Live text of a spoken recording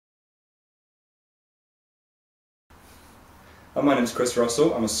My name's Chris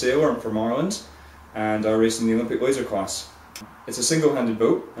Russell. I'm a sailor. I'm from Ireland, and I race in the Olympic Laser class. It's a single-handed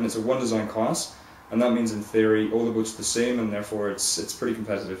boat, and it's a one-design class, and that means in theory all the boats are the same, and therefore it's pretty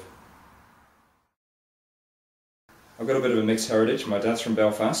competitive. I've got a bit of a mixed heritage. My dad's from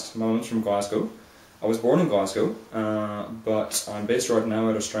Belfast, my mum's from Glasgow. I was born in Glasgow, but I'm based right now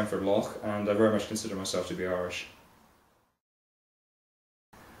out of Strangford Lough, and I very much consider myself to be Irish.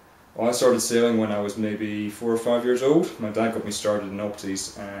 Well, I started sailing when I was maybe 4 or 5 years old. My dad got me started in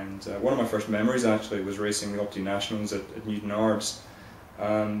Opties, and one of my first memories actually was racing the Opti Nationals at Newton Ards.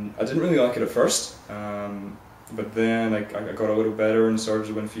 I didn't really like it at first, but then I got a little better and started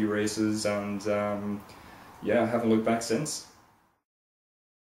to win a few races, and yeah, I haven't looked back since.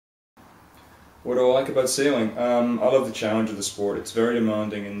 What do I like about sailing? I love the challenge of the sport. It's very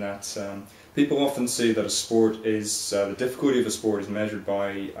demanding in that people often say that a sport is, the difficulty of a sport is measured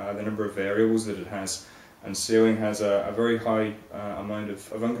by the number of variables that it has, and sailing has a very high amount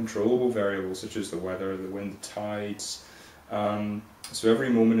of uncontrollable variables such as the weather, the wind, the tides. So every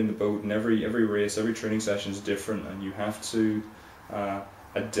moment in the boat and every race, every training session is different, and you have to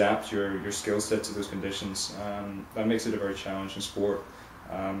adapt your skill set to those conditions. That makes it a very challenging sport.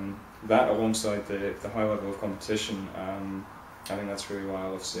 That alongside the high level of competition, I think that's really why I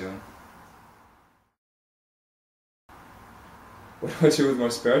love sailing. What do I do with my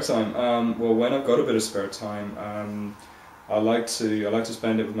spare time? Well, when I've got a bit of spare time, I like to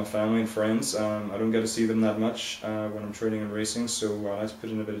spend it with my family and friends. I don't get to see them that much when I'm training and racing, so I like to put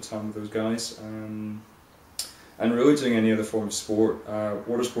in a bit of time with those guys. And really doing any other form of sport,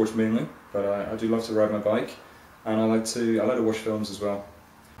 water sports mainly, but I do love to ride my bike, and I like to watch films as well.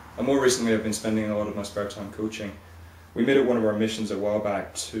 And more recently I've been spending a lot of my spare time coaching. We made it one of our missions a while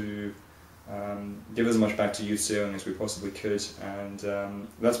back to give as much back to youth sailing as we possibly could, and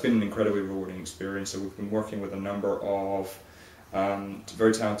that's been an incredibly rewarding experience. So we've been working with a number of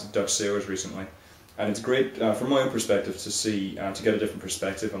very talented Dutch sailors recently, and it's great from my own perspective to see, to get a different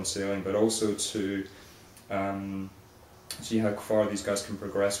perspective on sailing, but also to see how far these guys can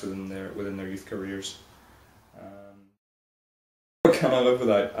progress within their youth careers. What can I live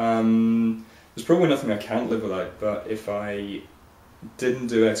without? There's probably nothing I can't live without, but if I didn't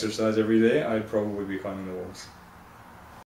do exercise every day, I'd probably be climbing the walls.